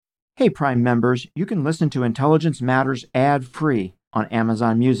Hey, Prime members, you can listen to Intelligence Matters ad-free on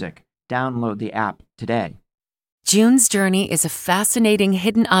Amazon Music. Download the app today. June's Journey is a fascinating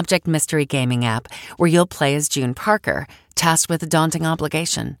hidden object mystery gaming app where you'll play as June Parker, tasked with a daunting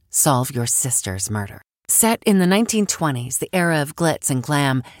obligation: solve your sister's murder. Set in the 1920s, the era of glitz and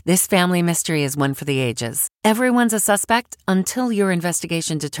glam, this family mystery is one for the ages. Everyone's a suspect until your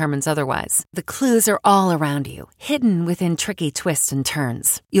investigation determines otherwise. The clues are all around you, hidden within tricky twists and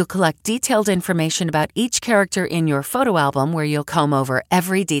turns. You'll collect detailed information about each character in your photo album, where you'll comb over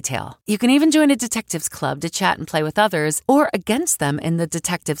every detail. You can even join a detectives club to chat and play with others, or against them in the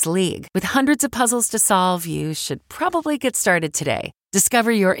Detectives League. With hundreds of puzzles to solve, you should probably get started today.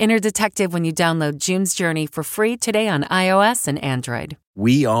 Discover your inner detective when you download June's Journey for free today on iOS and Android.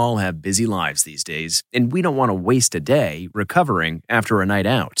 We all have busy lives these days, and we don't want to waste a day recovering after a night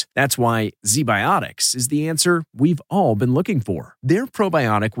out. That's why ZBiotics is the answer we've all been looking for. Their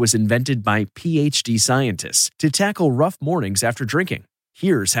probiotic was invented by PhD scientists to tackle rough mornings after drinking.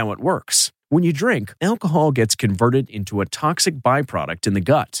 Here's how it works. When you drink, alcohol gets converted into a toxic byproduct in the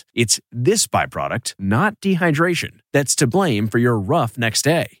gut. It's this byproduct, not dehydration, that's to blame for your rough next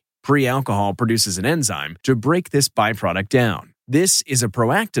day. Pre-alcohol produces an enzyme to break this byproduct down. This is a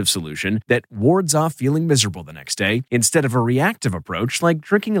proactive solution that wards off feeling miserable the next day instead of a reactive approach like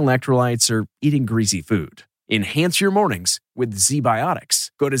drinking electrolytes or eating greasy food. Enhance your mornings with ZBiotics.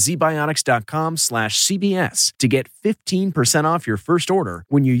 Go to zbiotics.com/CBS to get 15% off your first order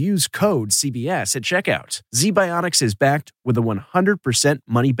when you use code CBS at checkout. ZBiotics is backed with a 100%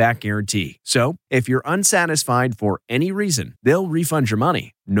 money-back guarantee. So, if you're unsatisfied for any reason, they'll refund your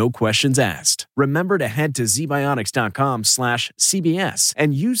money. No questions asked. Remember to head to zbiotics.com/CBS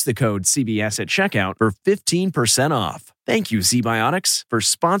and use the code CBS at checkout for 15% off. Thank you, ZBiotics, for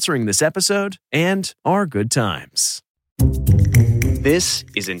sponsoring this episode and our good times. This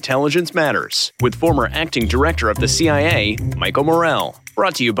is Intelligence Matters with former acting director of the CIA, Michael Morell.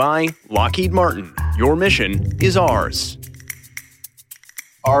 Brought to you by Lockheed Martin. Your mission is ours.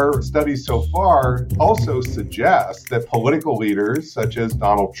 Our studies so far also suggest that political leaders such as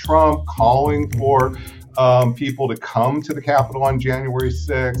Donald Trump calling for people to come to the Capitol on January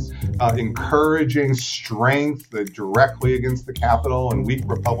 6th, encouraging strength directly against the Capitol and weak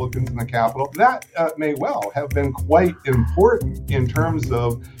Republicans in the Capitol, that may well have been quite important in terms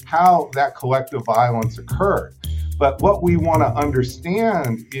of how that collective violence occurred. But what we want to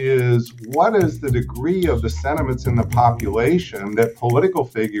understand is what is the degree of the sentiments in the population that political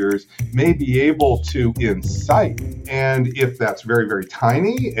figures may be able to incite. And if that's very, very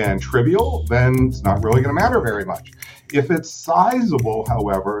tiny and trivial, then it's not really going to matter very much. If it's sizable,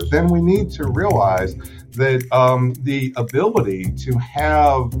 however, then we need to realize that the ability to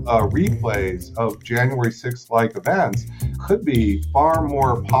have replays of January 6th-like events could be far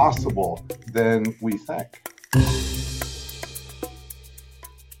more possible than we think.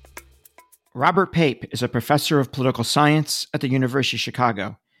 Robert Pape is a professor of political science at the University of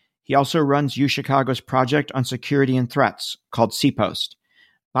Chicago. He also runs UChicago's project on security and threats called CPOST.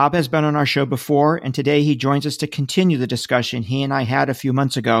 Bob has been on our show before, and today he joins us to continue the discussion he and I had a few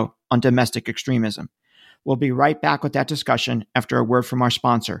months ago on domestic extremism. We'll be right back with that discussion after a word from our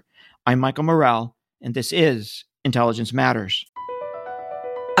sponsor. I'm Michael Morell, and this is Intelligence Matters.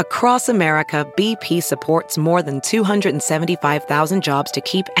 Across America, BP supports more than 275,000 jobs to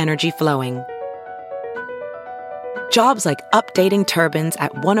keep energy flowing. Jobs like updating turbines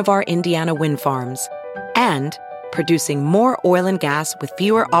at one of our Indiana wind farms and producing more oil and gas with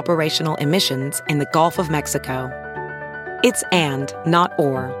fewer operational emissions in the Gulf of Mexico. It's and, not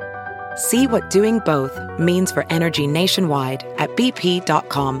or. See what doing both means for energy nationwide at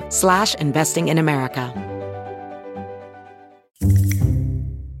bp.com/investing in America.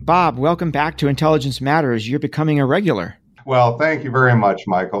 Bob, welcome back to Intelligence Matters. You're becoming a regular. Well, thank you very much,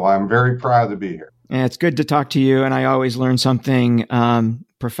 Michael. I'm very proud to be here. And it's good to talk to you, and I always learn something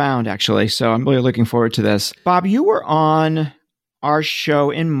profound, actually. So I'm really looking forward to this. Bob, you were on our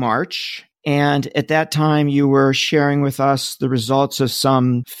show in March, and at that time you were sharing with us the results of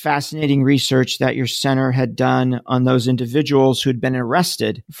some fascinating research that your center had done on those individuals who'd been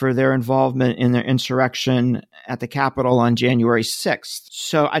arrested for their involvement in their insurrection at the Capitol on January 6th.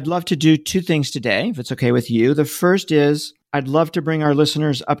 So I'd love to do two things today, if it's okay with you. The first is I'd love to bring our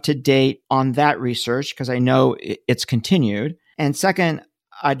listeners up to date on that research because I know it's continued. And second,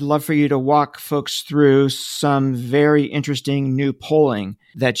 I'd love for you to walk folks through some very interesting new polling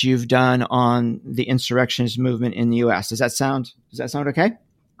that you've done on the insurrectionist movement in the U.S. Does that sound okay?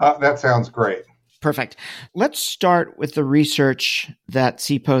 That sounds great. Perfect. Let's start with the research that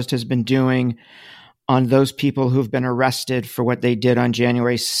CPOST has been doing on those people who've been arrested for what they did on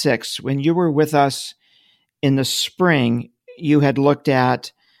January 6th. When you were with us in the spring, you had looked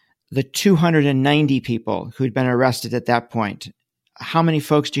at the 290 people who'd been arrested at that point. How many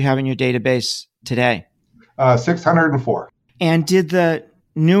folks do you have in your database today? 604. And did the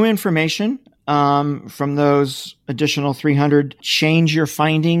new information from those additional 300 change your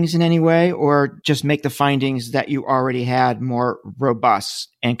findings in any way, or just make the findings that you already had more robust?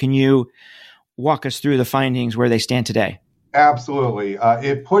 And can you walk us through the findings where they stand today? Absolutely.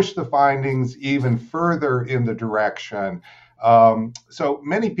 It pushed the findings even further in the direction. So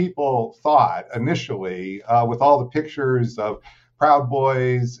many people thought initially, with all the pictures of Proud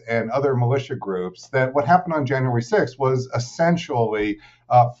Boys and other militia groups, that what happened on January 6th was essentially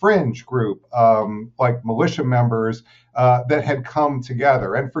a fringe group, like militia members that had come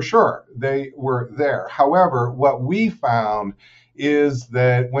together. And for sure, they were there. However, what we found is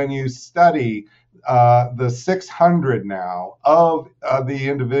that when you study the 600 now of the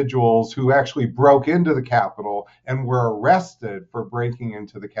individuals who actually broke into the Capitol and were arrested for breaking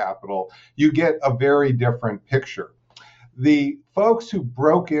into the Capitol, you get a very different picture. The folks who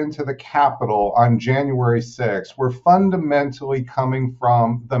broke into the Capitol on January 6th were fundamentally coming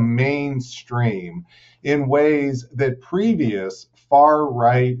from the mainstream in ways that previous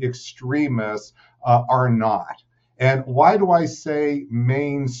far-right extremists are not. And why do I say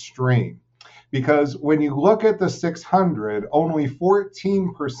mainstream? Because when you look at the 600, only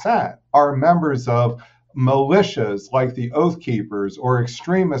 14% are members of militias like the Oath Keepers or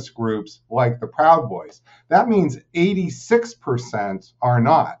extremist groups like the Proud Boys. That means 86% are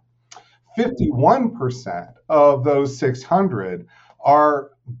not. 51% of those 600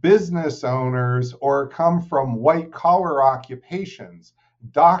 are business owners or come from white-collar occupations,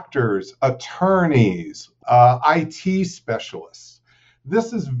 doctors, attorneys, IT specialists.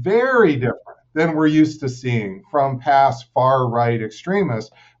 This is very different than we're used to seeing from past far-right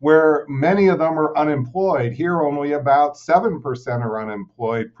extremists, where many of them are unemployed. Here, only about 7% are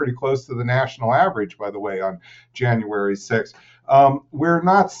unemployed, pretty close to the national average, by the way, on January 6th. We're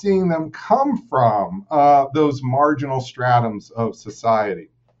not seeing them come from those marginal stratums of society.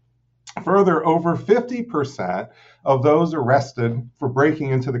 Further, over 50% of those arrested for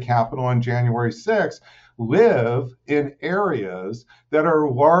breaking into the Capitol on January 6th live in areas that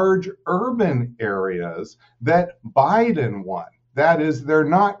are large urban areas that Biden won. That is, they're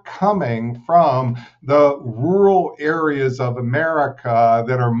not coming from the rural areas of America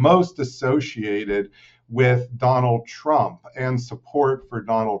that are most associated with Donald Trump and support for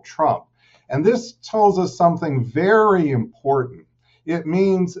Donald Trump. And this tells us something very important. It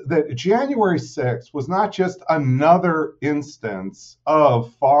means that January 6th was not just another instance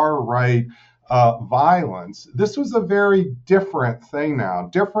of far-right violence. This was a very different thing now,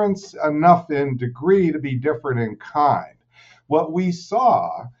 different enough in degree to be different in kind. What we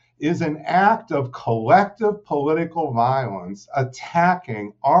saw is an act of collective political violence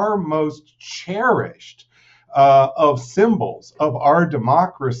attacking our most cherished of symbols of our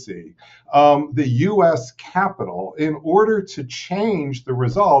democracy, the U.S. Capitol, in order to change the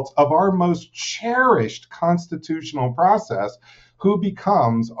results of our most cherished constitutional process, who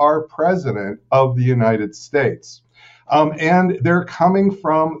becomes our president of the United States. And they're coming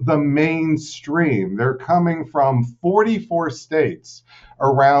from the mainstream. They're coming from 44 states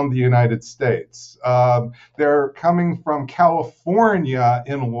around the United States. They're coming from California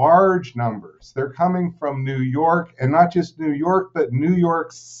in large numbers. They're coming from New York, and not just New York, but New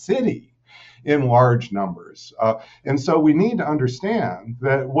York City in large numbers. And so we need to understand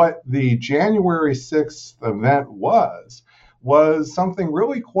that what the January 6th event was something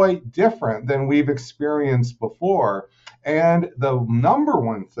really quite different than we've experienced before. And the number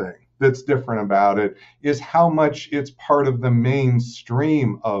one thing that's different about it is how much it's part of the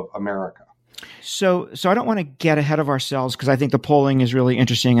mainstream of America. So I don't want to get ahead of ourselves, because I think the polling is really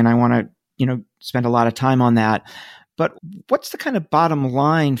interesting and I want to, spend a lot of time on that. But what's the kind of bottom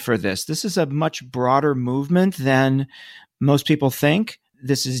line for this? This is a much broader movement than most people think.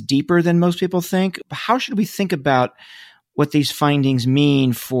 This is deeper than most people think. How should we think about what these findings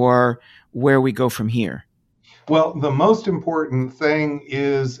mean for where we go from here? Well, the most important thing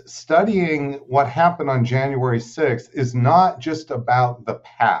is studying what happened on January 6th is not just about the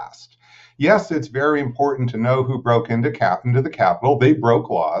past. Yes, it's very important to know who broke into the Capitol. They broke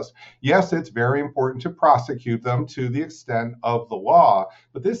laws. Yes, it's very important to prosecute them to the extent of the law.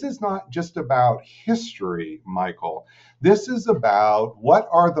 But this is not just about history, Michael. This is about what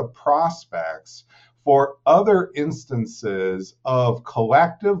are the prospects for other instances of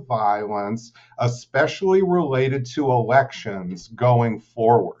collective violence, especially related to elections going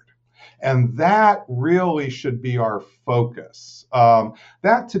forward. And that really should be our focus.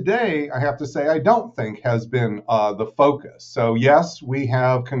 That today, I have to say, I don't think has been the focus. So yes, we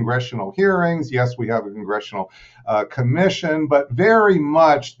have congressional hearings. Yes, we have a congressional commission, but very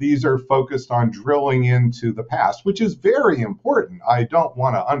much these are focused on drilling into the past, which is very important. I don't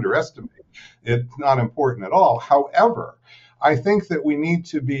want to underestimate it. It's not important at all. However, I think that we need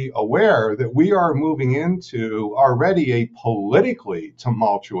to be aware that we are moving into already a politically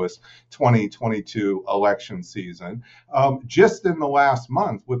tumultuous 2022 election season. Just in the last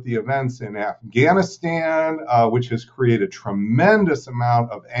month with the events in Afghanistan, which has created tremendous amount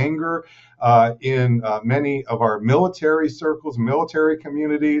of anger in many of our military circles, military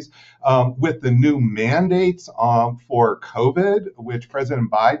communities, with the new mandates for COVID, which President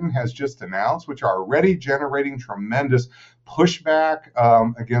Biden has just announced, which are already generating tremendous pushback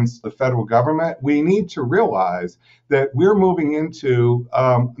against the federal government. We need to realize that we're moving into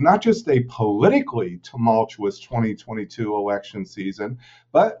not just a politically tumultuous 2022 election season,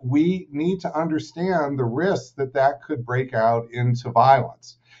 but we need to understand the risks that that could break out into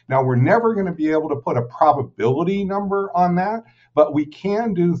violence. Now, we're never going to be able to put a probability number on that, but we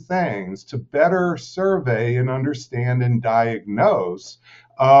can do things to better survey and understand and diagnose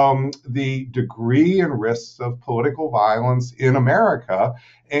the degree and risks of political violence in America.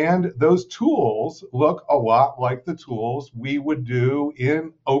 And those tools look a lot like the tools we would do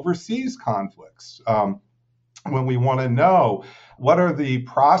in overseas conflicts. When we want to know what are the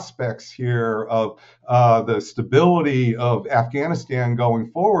prospects here of the stability of Afghanistan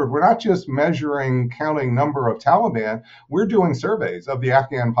going forward, we're not just counting number of Taliban, we're doing surveys of the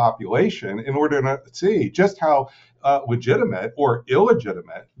Afghan population in order to see just how legitimate or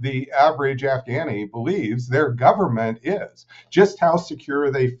illegitimate the average Afghani believes their government is, just how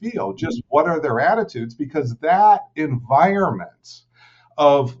secure they feel, just what are their attitudes, because that environment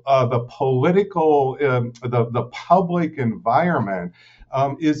of the political, the public environment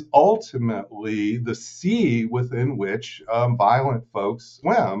is ultimately the sea within which violent folks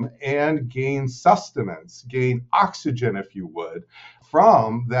swim and gain sustenance, gain oxygen, if you would,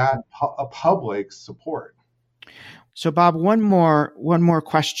 from that public support. So, Bob, one more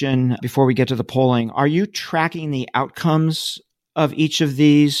question before we get to the polling. Are you tracking the outcomes of each of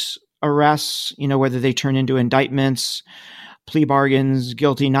these arrests? You know, whether they turn into indictments, plea bargains,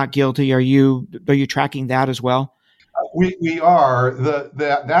 guilty, not guilty. Are you tracking that as well? We are.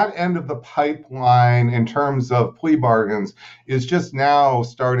 That end of the pipeline in terms of plea bargains is just now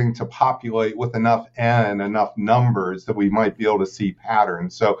starting to populate with enough numbers that we might be able to see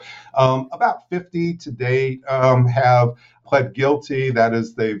patterns. So about 50 to date have pled guilty. That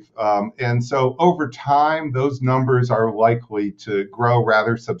is, and so over time, those numbers are likely to grow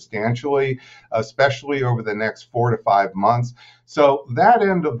rather substantially, especially over the next 4 to 5 months. So that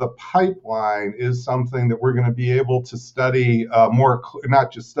end of the pipeline is something that we're going to be able to study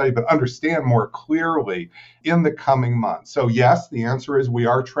not just study, but understand more clearly in the coming months. So yes, the answer is we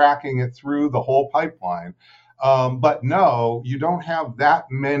are tracking it through the whole pipeline. But no, you don't have that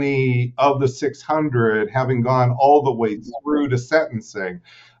many of the 600 having gone all the way through to sentencing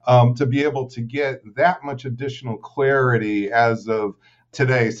to be able to get that much additional clarity as of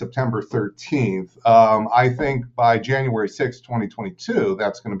today, September 13th. I think by January 6th, 2022,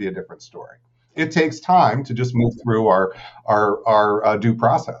 that's going to be a different story. It takes time to just move through our due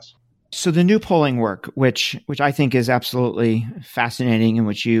process. So the new polling work, which I think is absolutely fascinating and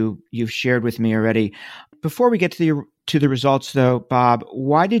which you've shared with me already. Before we get to the results, though, Bob,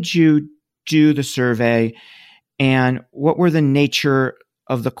 why did you do the survey, and what were the nature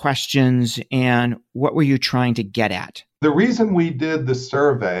of the questions, and what were you trying to get at? The reason we did the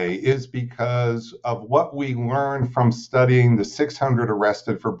survey is because of what we learned from studying the 600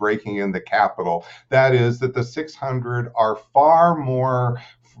 arrested for breaking in the Capitol. That is, that the 600 are far more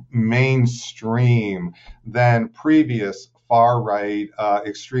mainstream than previous far-right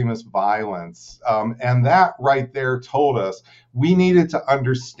extremist violence. And that right there told us we needed to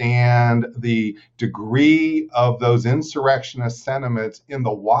understand the degree of those insurrectionist sentiments in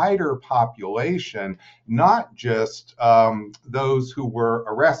the wider population, not just those who were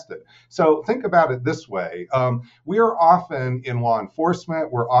arrested. So think about it this way. We are often in law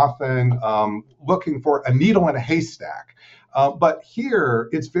enforcement, we're often looking for a needle in a haystack. But here,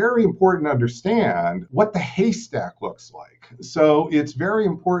 it's very important to understand what the haystack looks like. So it's very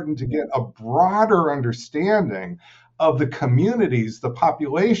important to get a broader understanding of the communities, the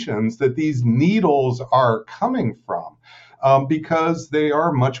populations that these needles are coming from. because they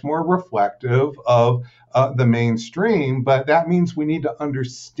are much more reflective of the mainstream. But that means we need to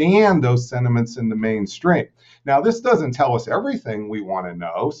understand those sentiments in the mainstream. Now, this doesn't tell us everything we want to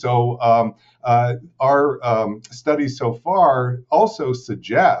know. So our studies so far also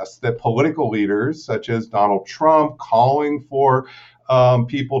suggest that political leaders such as Donald Trump calling for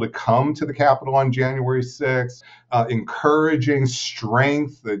people to come to the Capitol on January 6th, encouraging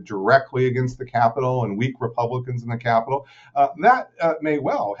strength directly against the Capitol and weak Republicans in the Capitol, that may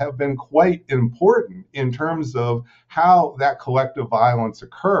well have been quite important in terms of how that collective violence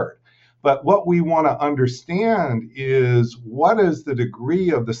occurred. But what we want to understand is what is the degree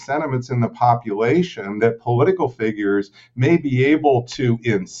of the sentiments in the population that political figures may be able to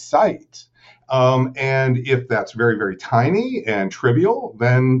incite. And if that's very, very tiny and trivial,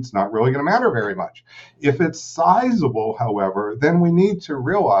 then it's not really going to matter very much. If it's sizable, however, then we need to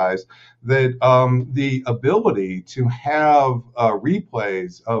realize that the ability to have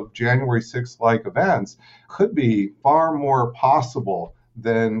replays of January 6th-like events could be far more possible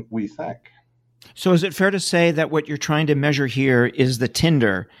than we think. So is it fair to say that what you're trying to measure here is the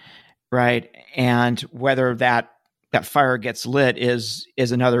tinder, right? And whether that fire gets lit is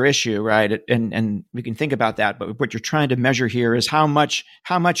another issue, right? And we can think about that, but what you're trying to measure here is how much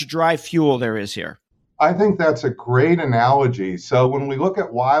dry fuel there is here. I think that's a great analogy. So when we look at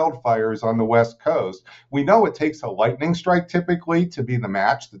wildfires on the West Coast, we know it takes a lightning strike typically to be the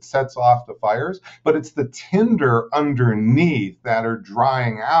match that sets off the fires, but it's the tinder underneath that are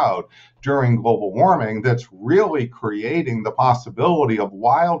drying out during global warming that's really creating the possibility of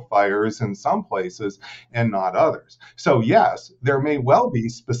wildfires in some places and not others. So yes, there may well be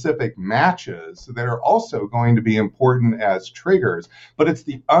specific matches that are also going to be important as triggers, but it's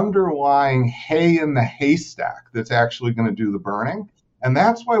the underlying hay in the haystack that's actually going to do the burning. And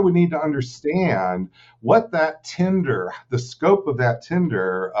that's why we need to understand what that tinder, the scope of that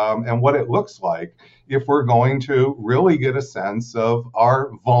tinder, and what it looks like if we're going to really get a sense of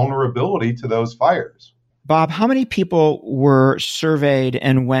our vulnerability to those fires. Bob, how many people were surveyed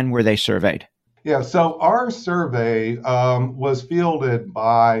and when were they surveyed? Yeah, so our survey was fielded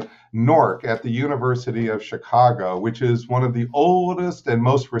by NORC at the University of Chicago, which is one of the oldest and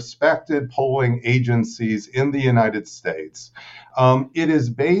most respected polling agencies in the United States. It is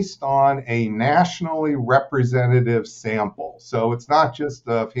based on a nationally representative sample. So it's not just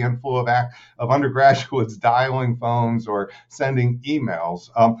a handful of undergraduates dialing phones or sending emails.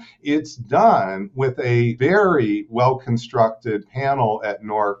 It's done with a very well-constructed panel at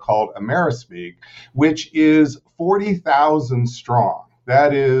NORC called Amerispeak, which is 40,000 strong.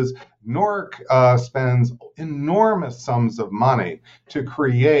 That is, NORC spends enormous sums of money to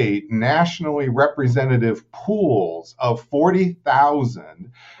create nationally representative pools of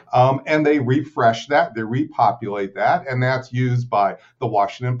 40,000, and they refresh that, they repopulate that, and that's used by the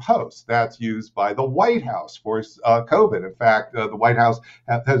Washington Post. That's used by the White House for COVID. In fact, the White House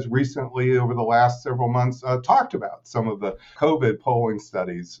has recently, over the last several months, talked about some of the COVID polling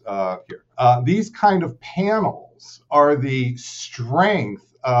studies here. These kind of panels are the strength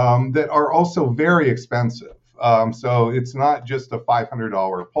that are also very expensive. So it's not just a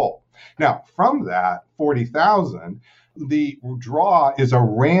 $500 poll. Now, from that 40,000, the draw is a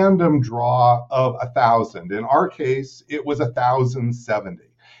random draw of 1,000. In our case, it was 1,070.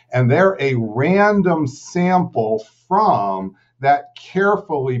 And they're a random sample from that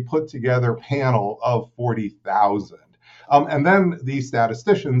carefully put together panel of 40,000. And then the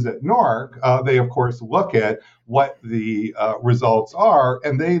statisticians at NORC, they of course look at what the results are,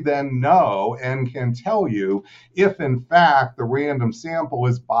 and they then know and can tell you if in fact the random sample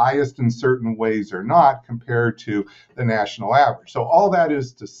is biased in certain ways or not compared to the national average. So all that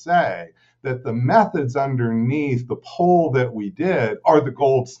is to say that the methods underneath the poll that we did are the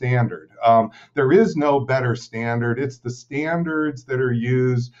gold standard. There is no better standard. It's the standards that are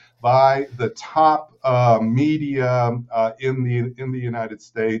used by the top media in the United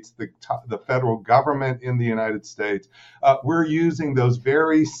States, the federal government in the United States. We're using those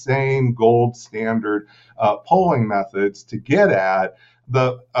very same gold standard polling methods to get at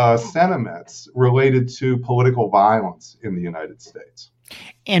the sentiments related to political violence in the United States.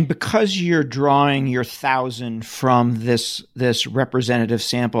 And because you're drawing your 1,000 from this representative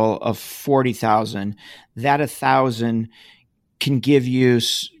sample of 40,000, that 1,000 can give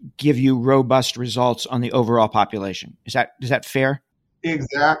you robust results on the overall population. Is that fair?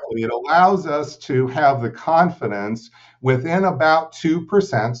 Exactly. It allows us to have the confidence within about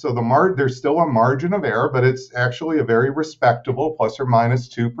 2%. So there's still a margin of error, but it's actually a very respectable plus or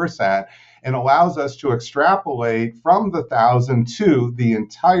minus 2%, and allows us to extrapolate from the 1,000 to the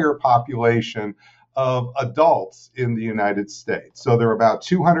entire population of adults in the United States. So there are about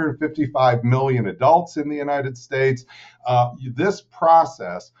 255 million adults in the United States. This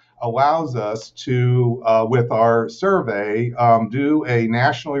process allows us to, with our survey, do a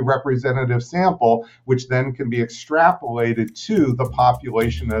nationally representative sample, which then can be extrapolated to the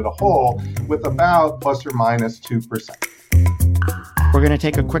population as a whole with about plus or minus 2%. We're going to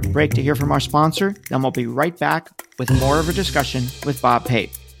take a quick break to hear from our sponsor, then we'll be right back with more of a discussion with Bob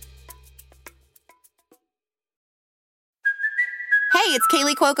Pape. Hey, it's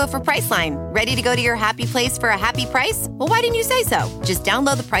Kaylee Cuoco for Priceline. Ready to go to your happy place for a happy price? Well, why didn't you say so? Just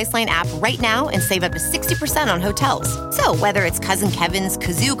download the Priceline app right now and save up to 60% on hotels. So whether it's Cousin Kevin's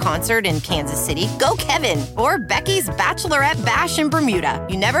Kazoo Concert in Kansas City, go Kevin, or Becky's Bachelorette Bash in Bermuda,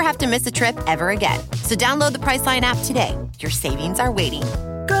 you never have to miss a trip ever again. So download the Priceline app today. Your savings are waiting.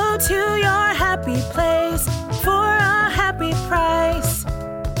 Go to your happy place for a happy price.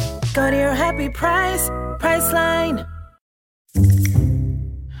 Go to your happy price, Priceline.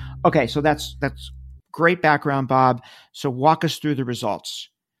 Okay, so that's great background, Bob. So walk us through the results.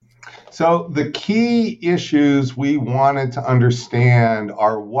 So the key issues we wanted to understand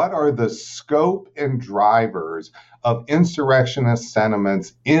are what are the scope and drivers of insurrectionist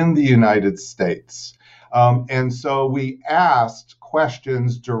sentiments in the United States. And so we asked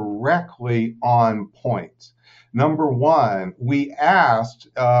questions directly on point. Number one, we asked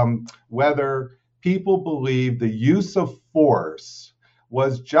whether people believe the use of force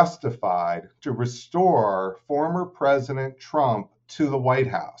was justified to restore former President Trump to the White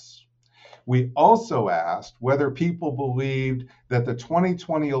House. We also asked whether people believed that the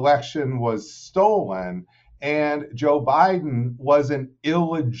 2020 election was stolen and Joe Biden was an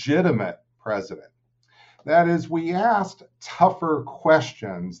illegitimate president. That is, we asked tougher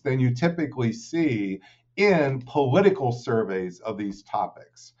questions than you typically see in political surveys of these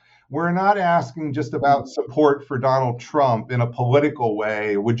topics. We're not asking just about support for Donald Trump in a political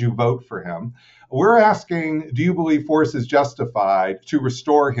way. Would you vote for him? We're asking, do you believe force is justified to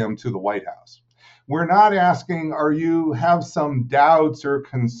restore him to the White House? We're not asking, are you have some doubts or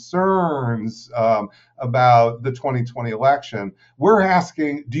concerns about the 2020 election? We're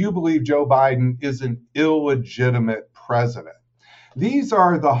asking, do you believe Joe Biden is an illegitimate president? These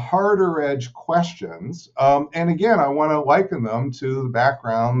are the harder edge questions. And again, I want to liken them to the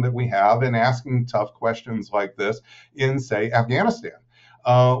background that we have in asking tough questions like this in, say, Afghanistan,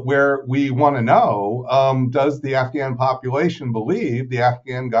 where we want to know, does the Afghan population believe the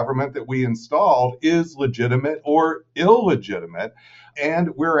Afghan government that we installed is legitimate or illegitimate?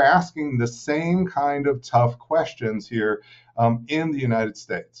 And we're asking the same kind of tough questions here in the United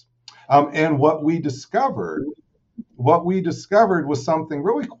States. And what we discovered was something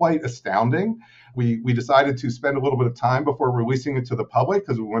really quite astounding. We decided to spend a little bit of time before releasing it to the public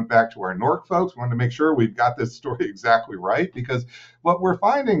because we went back to our NORC folks. We wanted to make sure we've got this story exactly right, because what we're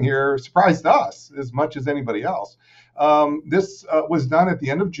finding here surprised us as much as anybody else. This was done at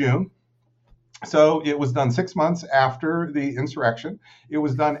the end of June. So it was done 6 months after the insurrection. It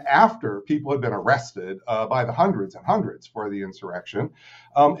was done after people had been arrested by the hundreds and hundreds for the insurrection.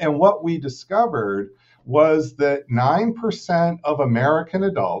 And what we discovered was that 9% of American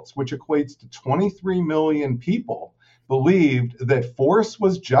adults, which equates to 23 million people, believed that force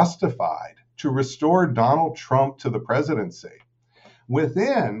was justified to restore Donald Trump to the presidency.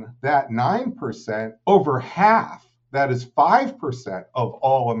 Within that 9%, over half, that is 5% of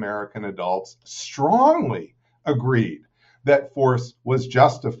all American adults, strongly agreed that force was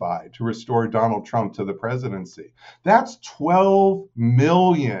justified to restore Donald Trump to the presidency. That's 12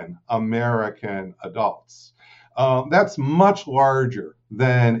 million American adults. That's much larger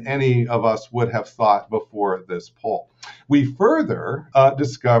than any of us would have thought before this poll. We further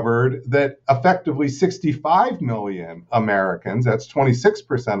discovered that effectively 65 million Americans, that's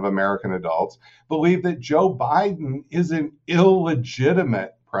 26% of American adults, believe that Joe Biden is an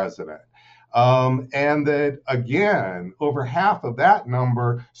illegitimate president. And that, again, over half of that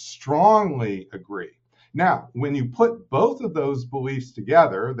number strongly agree. Now, when you put both of those beliefs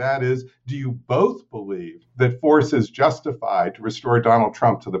together, that is, do you both believe that force is justified to restore Donald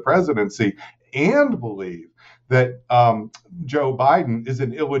Trump to the presidency and believe that Joe Biden is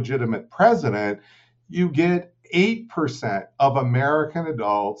an illegitimate president, you get 8% of American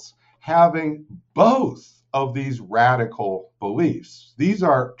adults having both of these radical beliefs. These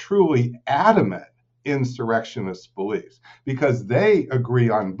are truly adamant insurrectionist beliefs because they agree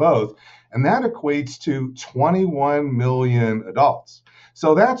on both, and that equates to 21 million adults.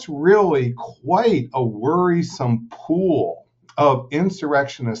 So that's really quite a worrisome pool of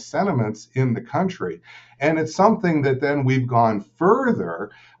insurrectionist sentiments in the country. And it's something that then we've gone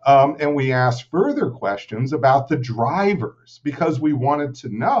further and we asked further questions about the drivers, because we wanted to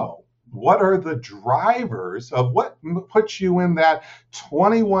know what are the drivers of what puts you in that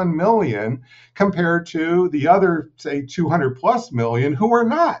 21 million compared to the other, say, 200 plus million who are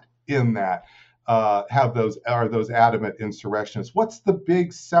not in that, are those adamant insurrectionists. What's the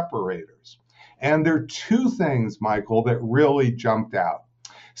big separators? And there are two things, Michael, that really jumped out.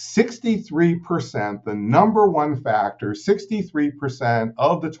 63%, the number one factor, 63%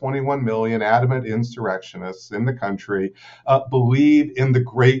 of the 21 million adamant insurrectionists in the country believe in the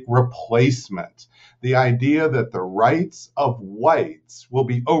Great Replacement, the idea that the rights of whites will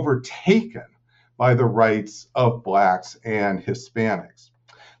be overtaken by the rights of blacks and Hispanics.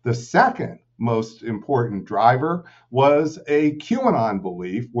 The second most important driver was a QAnon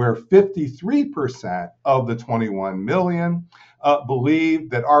belief, where 53% of the 21 million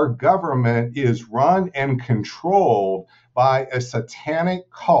believe that our government is run and controlled by a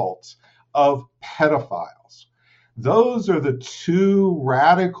satanic cult of pedophiles. Those are the two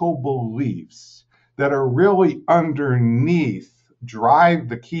radical beliefs that are really underneath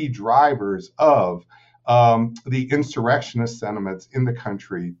the key drivers of the insurrectionist sentiments in the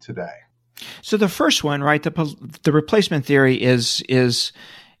country today. So the first one, right, the replacement theory is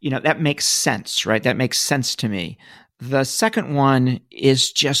that makes sense, right? That makes sense to me. The second one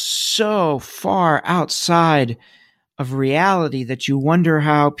is just so far outside of reality that you wonder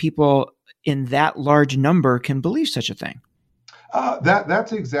how people in that large number can believe such a thing.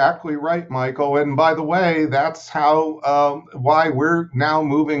 That's exactly right, Michael. And by the way, that's why we're now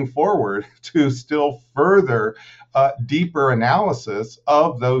moving forward to still further deeper analysis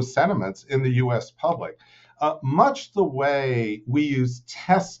of those sentiments in the U.S. public. Much the way we use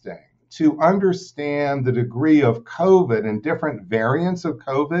testing to understand the degree of COVID and different variants of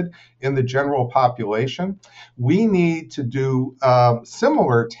COVID in the general population, we need to do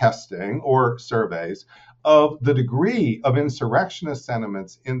similar testing or surveys of the degree of insurrectionist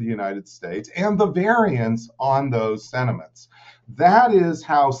sentiments in the United States and the variance on those sentiments. That is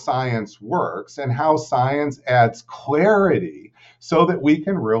how science works and how science adds clarity so that we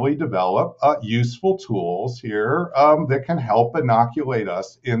can really develop useful tools here that can help inoculate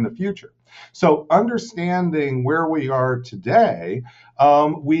us in the future. So understanding where we are today,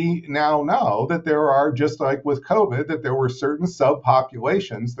 we now know that there are, just like with COVID, that there were certain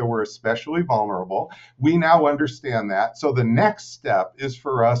subpopulations that were especially vulnerable. We now understand that. So the next step is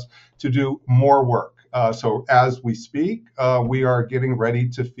for us to do more work. So as we speak, we are getting ready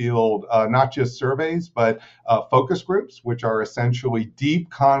to field not just surveys, but focus groups, which are essentially deep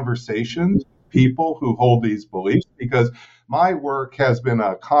conversations, people who hold these beliefs, because my work has been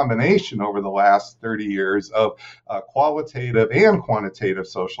a combination over the last 30 years of qualitative and quantitative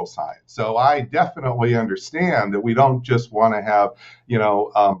social science. So I definitely understand that we don't just want to have,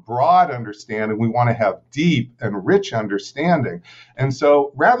 broad understanding. We want to have deep and rich understanding. And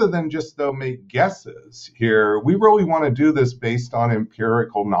so rather than just make guesses here, we really want to do this based on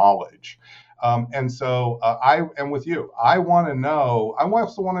empirical knowledge. And so I am with you. I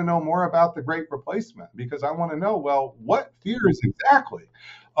also want to know more about the Great Replacement, because I want to know, well, what fears exactly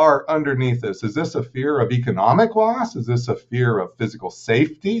are underneath this? Is this a fear of economic loss? Is this a fear of physical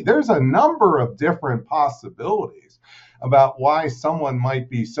safety? There's a number of different possibilities about why someone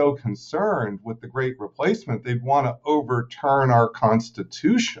might be so concerned with the Great Replacement, they'd want to overturn our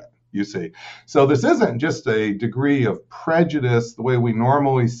Constitution. You see. So this isn't just a degree of prejudice the way we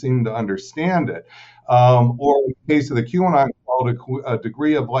normally seem to understand it, or in the case of the QAnon, called a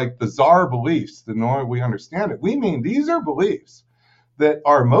degree of like bizarre beliefs, the norm we understand it. We mean these are beliefs that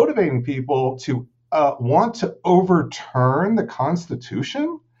are motivating people to want to overturn the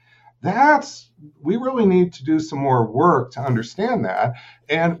Constitution. We really need to do some more work to understand that.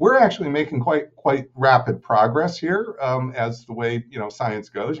 And we're actually making quite rapid progress here as the way, science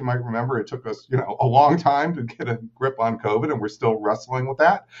goes. You might remember it took us, a long time to get a grip on COVID, and we're still wrestling with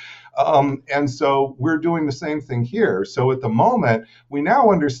that. And so we're doing the same thing here. So at the moment, we now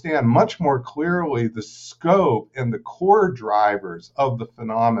understand much more clearly the scope and the core drivers of the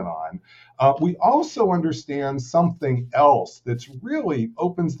phenomenon. We also understand something else that's really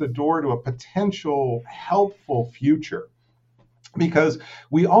opens the door to a potential helpful future, because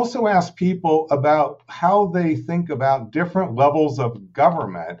we also ask people about how they think about different levels of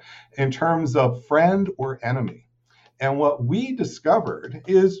government in terms of friend or enemy. And what we discovered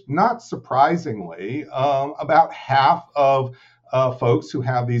is, not surprisingly, about half of folks who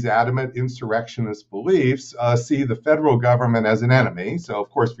have these adamant insurrectionist beliefs see the federal government as an enemy. So, of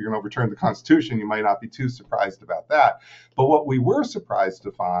course, if you're going to overturn the Constitution, you might not be too surprised about that. But what we were surprised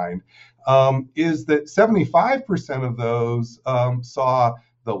to find is that 75% of those saw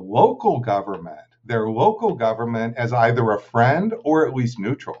the local government, their local government, as either a friend or at least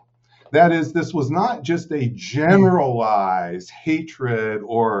neutral. That is, this was not just a generalized hatred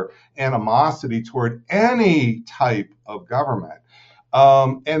or animosity toward any type of government.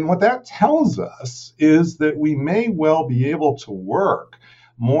 And what that tells us is that we may well be able to work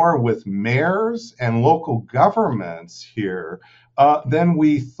more with mayors and local governments here than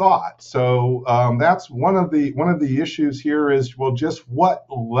we thought. So that's one of the issues here is, well, just what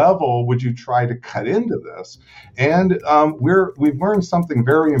level would you try to cut into this? And we've learned something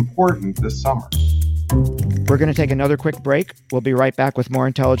very important this summer. We're going to take another quick break. We'll be right back with more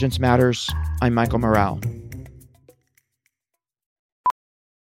Intelligence Matters. I'm Michael Morrell.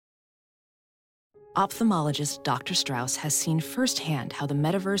 Ophthalmologist Dr. Strauss has seen firsthand how the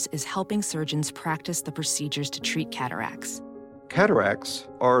metaverse is helping surgeons practice the procedures to treat cataracts. Cataracts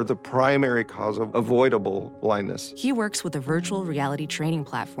are the primary cause of avoidable blindness. He works with a virtual reality training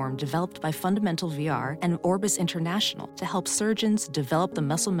platform developed by Fundamental VR and Orbis International to help surgeons develop the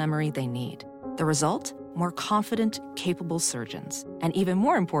muscle memory they need. The result? More confident, capable surgeons. And even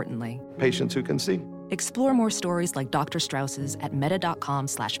more importantly, Patients who can see. explore more stories like Dr. Strauss's at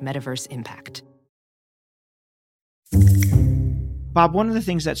meta.com/metaverseimpact. Bob, one of the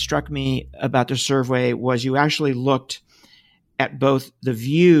things that struck me about the survey was you actually looked at both the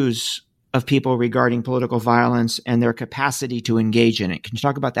views of people regarding political violence and their capacity to engage in it. Can you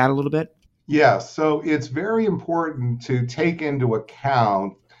talk about that a little bit? Yes. So it's very important to take into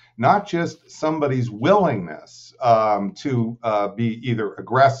account not just somebody's willingness to be either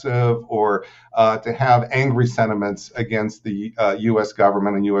aggressive or to have angry sentiments against the U.S.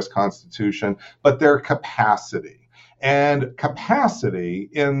 government and U.S. Constitution, but their capacity. And capacity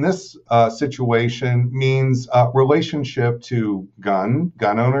in this situation means relationship to gun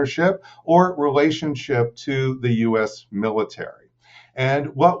ownership or relationship to the U.S. military.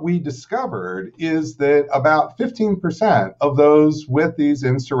 And what we discovered is that about 15% of those with these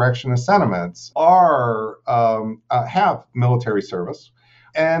insurrectionist sentiments have military service.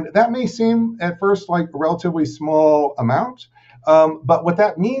 And that may seem at first like a relatively small amount. But what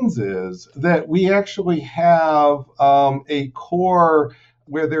that means is that we actually have a core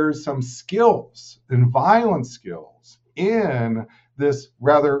where there's some skills and violent skills in this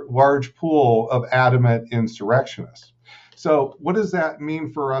rather large pool of adamant insurrectionists. So what does that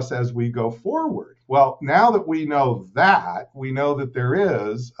mean for us as we go forward? Well, now that we know that there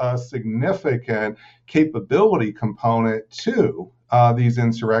is a significant capability component to these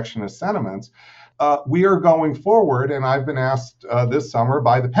insurrectionist sentiments. We are going forward, and I've been asked this summer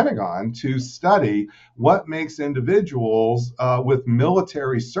by the Pentagon to study what makes individuals with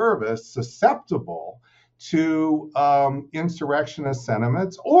military service susceptible to insurrectionist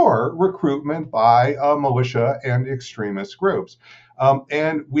sentiments or recruitment by militia and extremist groups.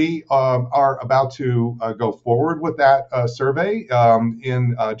 And we are about to go forward with that survey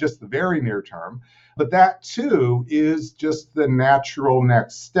in just the very near term. But that, too, is just the natural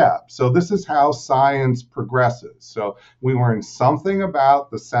next step. So this is how science progresses. So we learned something about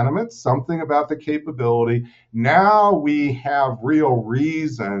the sentiments, something about the capability. Now we have real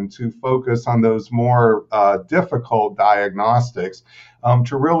reason to focus on those more difficult diagnostics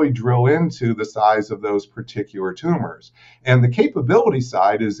to really drill into the size of those particular tumors. And the capability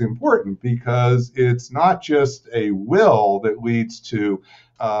side is important because it's not just a will that leads to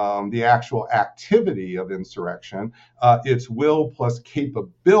the actual activity of insurrection. It's will plus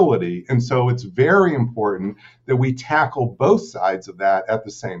capability. And so it's very important that we tackle both sides of that at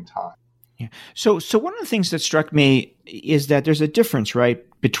the same time. Yeah. So one of the things that struck me is that there's a difference, right,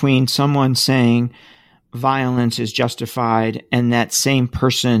 between someone saying violence is justified and that same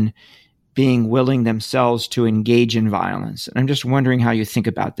person being willing themselves to engage in violence. And I'm just wondering how you think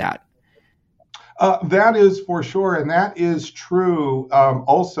about that. That is for sure. And that is true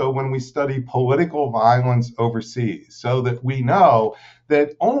also when we study political violence overseas, so that we know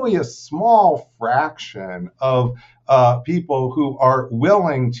that only a small fraction of people who are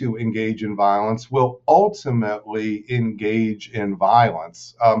willing to engage in violence will ultimately engage in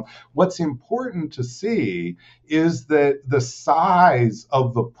violence. What's important to see is that the size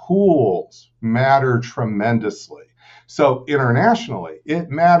of the pools matter tremendously. So internationally, it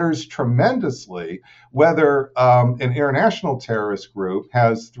matters tremendously whether an international terrorist group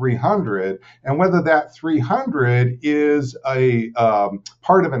has 300 and whether that 300 is a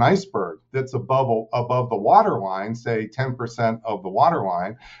part of an iceberg that's above the waterline, say 10% of the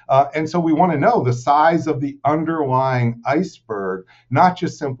waterline. And so we want to know the size of the underlying iceberg, not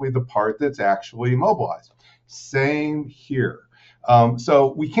just simply the part that's actually mobilized. Same here.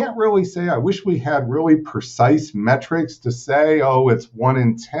 So we can't really say, I wish we had really precise metrics to say, oh, it's 1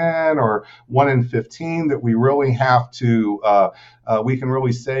 in 10 or 1 in 15 that we really have to, we can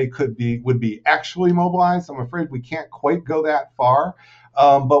really say would be actually mobilized. I'm afraid we can't quite go that far.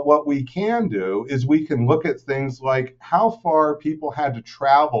 But what we can do is we can look at things like how far people had to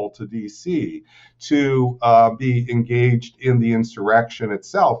travel to DC to be engaged in the insurrection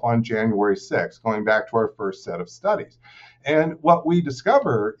itself on January 6th, going back to our first set of studies. And what we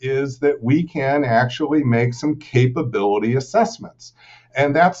discover is that we can actually make some capability assessments.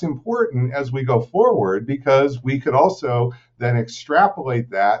 And that's important as we go forward, because we could also then extrapolate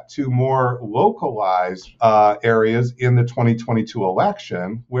that to more localized areas in the 2022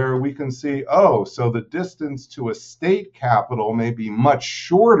 election, where we can see, oh, so the distance to a state capital may be much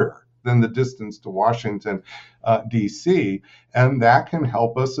shorter than the distance to Washington, D.C., and that can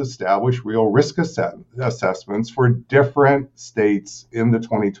help us establish real risk assessments for different states in the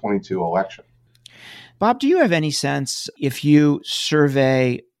 2022 election. Bob, do you have any sense, if you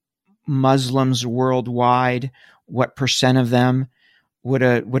survey Muslims worldwide, what percent of them would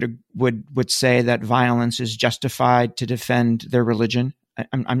say that violence is justified to defend their religion?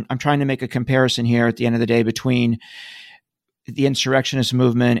 I'm trying to make a comparison here at the end of the day between the insurrectionist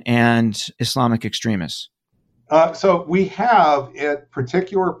movement and Islamic extremists. So we have, at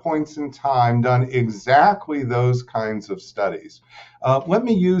particular points in time, done exactly those kinds of studies. Let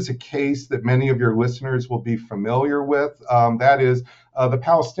me use a case that many of your listeners will be familiar with. That is the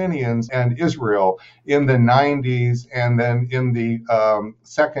Palestinians and Israel in the 90s and then in the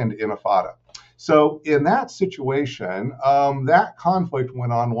Second Intifada. So in that situation, that conflict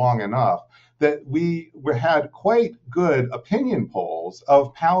went on long enough that we had quite good opinion polls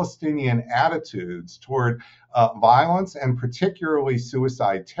of Palestinian attitudes toward violence and particularly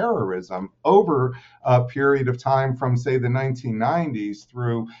suicide terrorism over a period of time from, say, the 1990s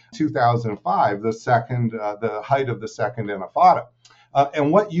through 2005, the height of the Second Intifada.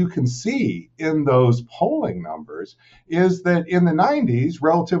 And what you can see in those polling numbers is that in the 90s,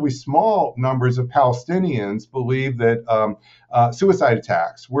 relatively small numbers of Palestinians believed that suicide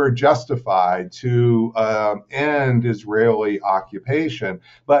attacks were justified to end Israeli occupation.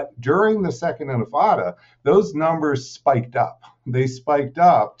 But during the Second Intifada, those numbers spiked up. They spiked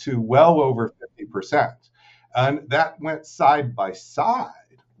up to well over 50%. And that went side by side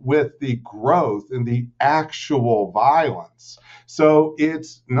with the growth in the actual violence. So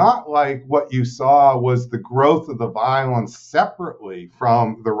it's not like what you saw was the growth of the violence separately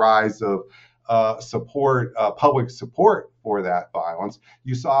from the rise of public support for that violence.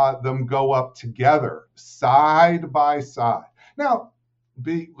 You saw them go up together, side by side. Now,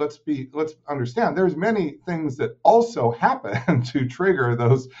 let's understand, there's many things that also happen to trigger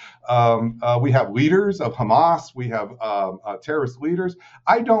those. We have leaders of Hamas, we have terrorist leaders.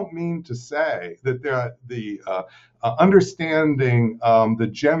 I don't mean to say that the understanding the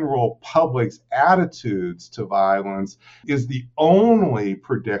general public's attitudes to violence is the only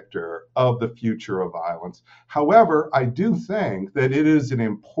predictor of the future of violence. However, I do think that it is an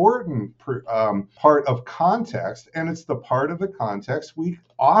important part of context, and it's the part of the context we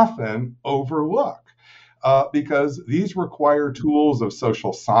often overlook. Because these require tools of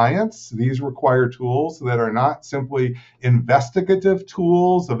social science. These require tools that are not simply investigative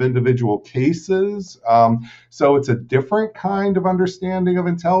tools of individual cases. So it's a different kind of understanding of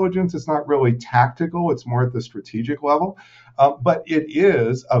intelligence. It's not really tactical. It's more at the strategic level. But it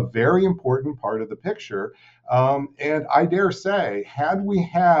is a very important part of the picture. And I dare say, had we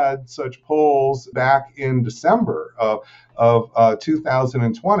had such polls back in December of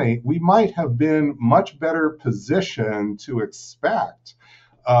 2020, we might have been much better positioned to expect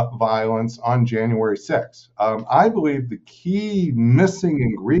violence on January 6th. I believe the key missing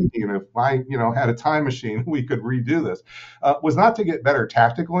ingredient, if I had a time machine, we could redo this, was not to get better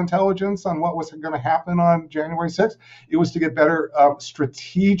tactical intelligence on what was going to happen on January 6th. It was to get better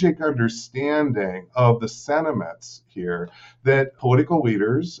strategic understanding of the sentiments here that political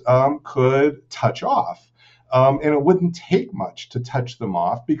leaders could touch off. And it wouldn't take much to touch them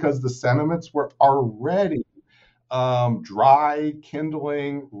off because the sentiments were already dry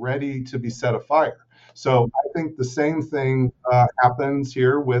kindling ready to be set afire. So I think the same thing happens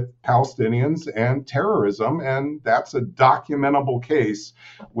here with Palestinians and terrorism, and that's a documentable case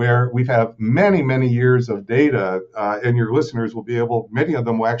where we've had many, many years of data, and your listeners will be able, many of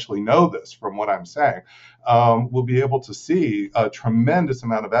them will actually know this from what I'm saying, will be able to see a tremendous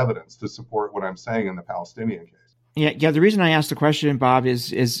amount of evidence to support what I'm saying in the Palestinian case. Yeah. The reason I asked the question, Bob,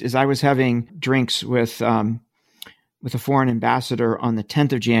 is I was having drinks with a foreign ambassador on the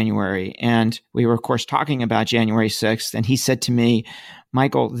 10th of January. And we were, of course, talking about January 6th. And he said to me,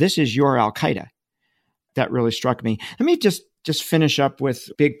 Michael, this is your Al-Qaeda. That really struck me. Let me just finish up with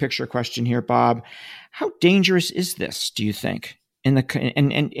a big picture question here, Bob. How dangerous is this, do you think? And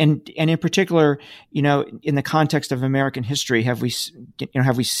in particular, in the context of American history, have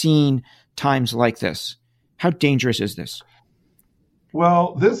we seen times like this? How dangerous is this?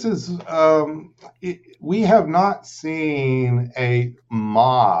 Well, this is, we have not seen a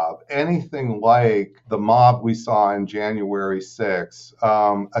mob, anything like the mob we saw on January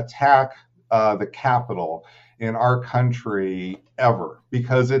 6th, attack the Capitol in our country ever,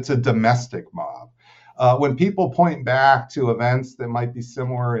 because it's a domestic mob. When people point back to events that might be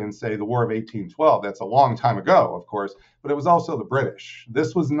similar in, say, the War of 1812, that's a long time ago, of course, but it was also the British.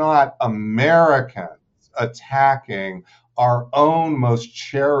 This was not Americans attacking our own most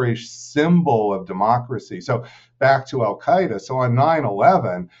cherished symbol of democracy. So back to Al-Qaeda. So on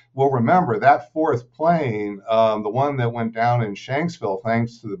 9/11, we'll remember that fourth plane, the one that went down in Shanksville,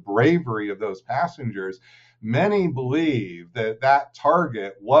 thanks to the bravery of those passengers. Many believe that that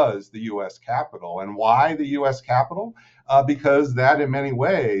target was the U.S. Capitol. And why the U.S. Capitol? Because that in many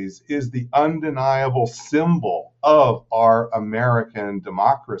ways is the undeniable symbol of our American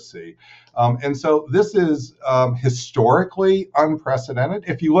democracy. And so this is historically unprecedented.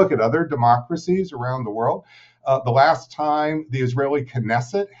 If you look at other democracies around the world, the last time the Israeli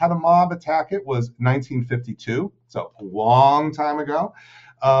Knesset had a mob attack it was 1952, so a long time ago.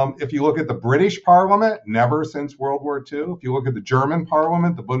 If you look at the British Parliament, never since World War II. If you look at the German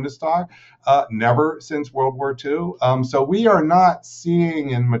Parliament, the Bundestag, never since World War II. So we are not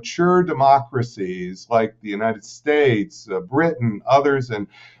seeing in mature democracies like the United States, Britain, others in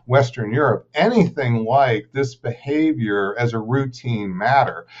Western Europe, anything like this behavior as a routine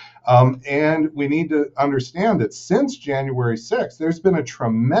matter. And we need to understand that since January 6th, there's been a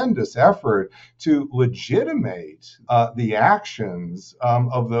tremendous effort to legitimate the actions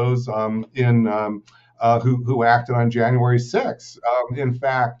of those who acted on January 6th. In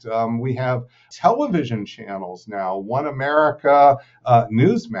fact, we have television channels now, One America,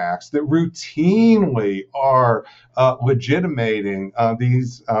 Newsmax, that routinely are legitimating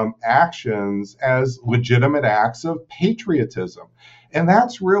these actions as legitimate acts of patriotism. And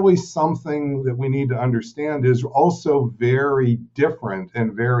that's really something that we need to understand is also very different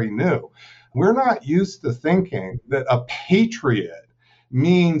and very new. We're not used to thinking that a patriot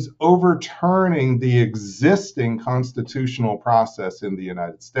means overturning the existing constitutional process in the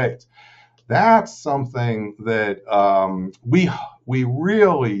United States. That's something that we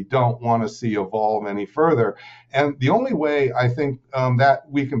really don't want to see evolve any further. And the only way I think that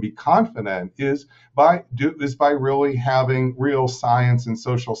we can be confident is by really having real science and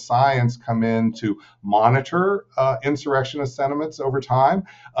social science come in to monitor insurrectionist sentiments over time,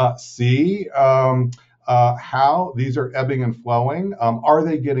 see how these are ebbing and flowing. Are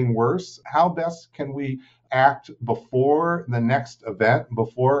they getting worse? How best can we act before the next event,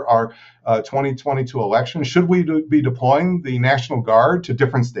 before our 2022 election? Should we be deploying the National Guard to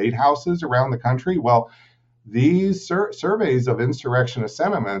different state houses around the country? Well, these surveys of insurrectionist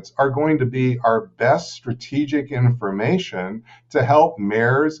sentiments are going to be our best strategic information to help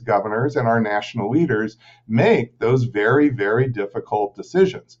mayors, governors, and our national leaders make those very, very difficult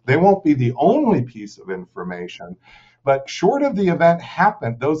decisions. They won't be the only piece of information, but short of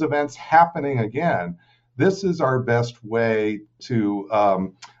those events happening again, this is our best way to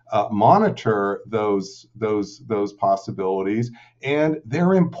monitor those possibilities, and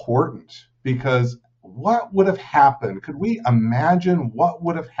they're important because what would have happened? Could we imagine what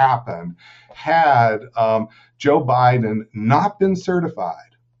would have happened had Joe Biden not been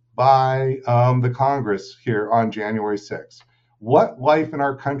certified by the Congress here on January 6th? What life in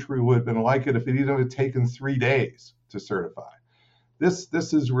our country would have been like it if it even had taken 3 days to certify? This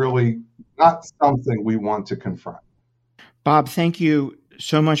is really not something we want to confront. Bob, thank you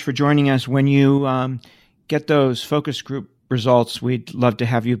so much for joining us. When you get those focus group results, we'd love to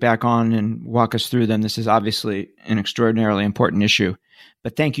have you back on and walk us through them. This is obviously an extraordinarily important issue.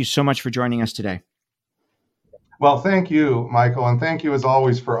 But thank you so much for joining us today. Well, thank you, Michael, and thank you as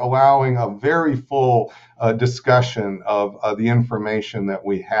always for allowing a very full discussion of the information that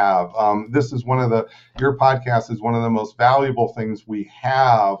we have. This is your podcast is one of the most valuable things we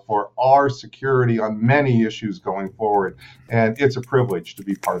have for our security on many issues going forward, and it's a privilege to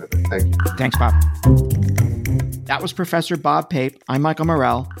be part of it. Thank you. Thanks, Bob. That was Professor Bob Pape. I'm Michael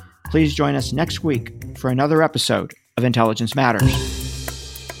Morell. Please join us next week for another episode of Intelligence Matters.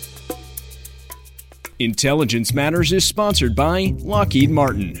 Intelligence Matters is sponsored by Lockheed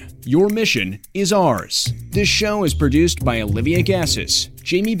Martin. Your mission is ours. This show is produced by Olivia Gassis,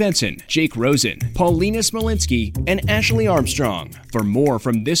 Jamie Benson, Jake Rosen, Paulina Smolinski, and Ashley Armstrong. For more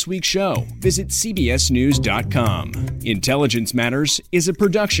from this week's show, visit cbsnews.com. Intelligence Matters is a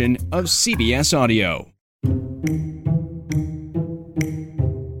production of CBS Audio.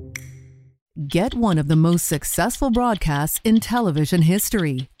 Get one of the most successful broadcasts in television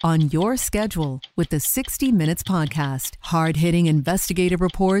history on your schedule with the 60 Minutes Podcast. Hard-hitting investigative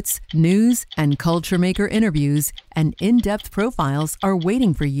reports, news, and culture maker interviews, and in-depth profiles are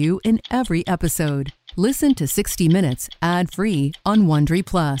waiting for you in every episode. Listen to 60 Minutes ad-free on Wondery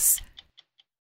Plus.